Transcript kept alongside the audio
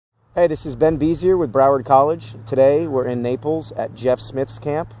Hey, this is Ben Bizier with Broward College. Today we're in Naples at Jeff Smith's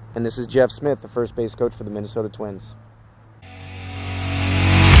camp, and this is Jeff Smith, the first base coach for the Minnesota Twins.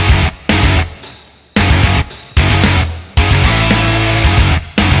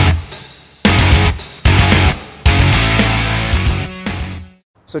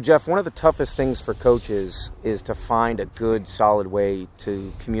 So Jeff, one of the toughest things for coaches is to find a good, solid way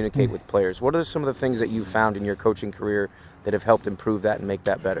to communicate with players. What are some of the things that you found in your coaching career that have helped improve that and make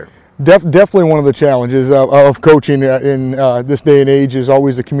that better? Definitely one of the challenges of coaching in this day and age is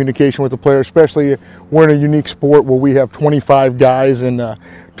always the communication with the player, especially we're in a unique sport where we have 25 guys and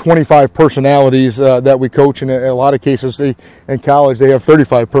 25 personalities that we coach, and in a lot of cases in college they have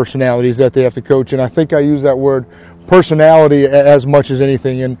 35 personalities that they have to coach, and I think I use that word personality as much as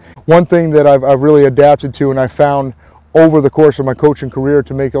anything. And one thing that I've really adapted to and I found over the course of my coaching career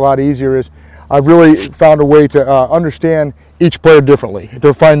to make it a lot easier is I've really found a way to understand each player differently,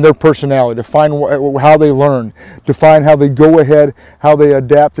 to find their personality, to find how they learn, to find how they go ahead, how they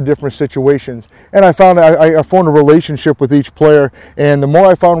adapt to different situations. And I found I formed a relationship with each player, and the more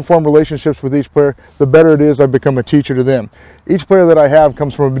I form relationships with each player, the better it is I become a teacher to them. Each player that I have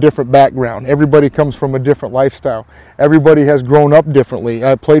comes from a different background. Everybody comes from a different lifestyle. Everybody has grown up differently.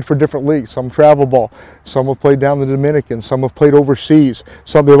 I played for different leagues. Some travel ball. Some have played down the Dominican. Some have played overseas.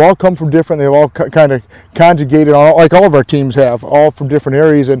 They've all come from different. They've all kind of conjugated, like all of our teams have, all from different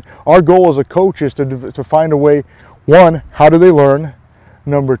areas. And our goal as a coach is to find a way, one, how do they learn?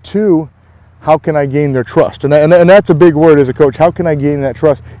 Number two, how can I gain their trust? And that's a big word as a coach. How can I gain that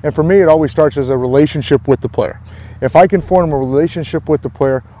trust? And for me, it always starts as a relationship with the player. If I can form a relationship with the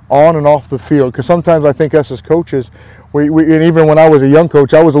player on and off the field, because sometimes I think us as coaches, and even when I was a young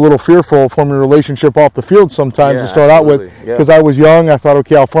coach, I was a little fearful of forming a relationship off the field sometimes to start out with, because I was young. I thought,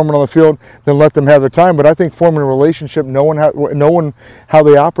 okay, I'll form it on the field, then let them have their time. But I think forming a relationship, knowing how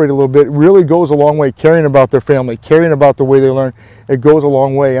they operate a little bit, really goes a long way. Caring about their family, caring about the way they learn, it goes a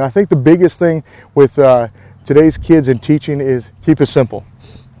long way. And I think the biggest thing with today's kids in teaching is keep it simple.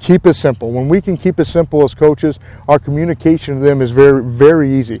 Keep it simple. When we can keep it simple as coaches, our communication to them is very,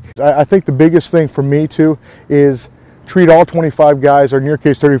 very easy. I think the biggest thing for me too is treat all 25 guys, or in your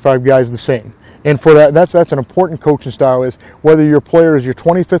case 35 guys, the same. And for that's an important coaching style, is whether your player is your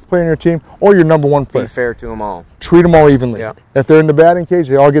 25th player in your team or your number one player. Be fair to them all. Treat them all evenly. Yeah. If they're in the batting cage,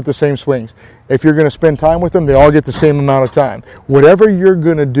 they all get the same swings. If you're going to spend time with them, they all get the same amount of time. Whatever you're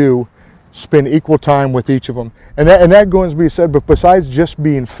going to do, spend equal time with each of them. And that goes to be said, but besides just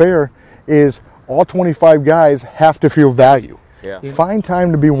being fair, is all 25 guys have to feel value. Yeah. Find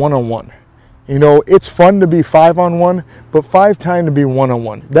time to be one-on-one. You know, it's fun to be 5-on-1, but find time to be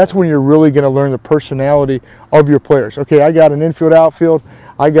one-on-one. That's when you're really going to learn the personality of your players. Okay, I got an infield, outfield,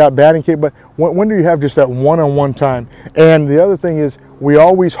 I got batting cage, but when do you have just that one-on-one time? And the other thing is, we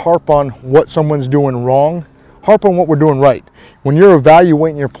always harp on what someone's doing wrong. Harp on what we're doing right. When you're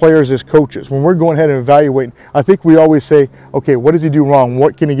evaluating your players as coaches, when we're going ahead and evaluating, I think we always say, okay, what does he do wrong?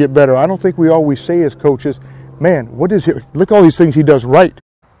 What can he get better? I don't think we always say as coaches, man, look at all these things he does right.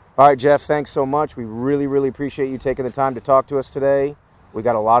 All right, Jeff, thanks so much. We really, really appreciate you taking the time to talk to us today. We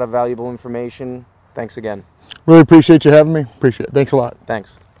got a lot of valuable information. Thanks again. Really appreciate you having me. Appreciate it. Thanks a lot.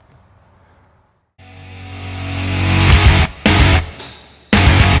 Thanks.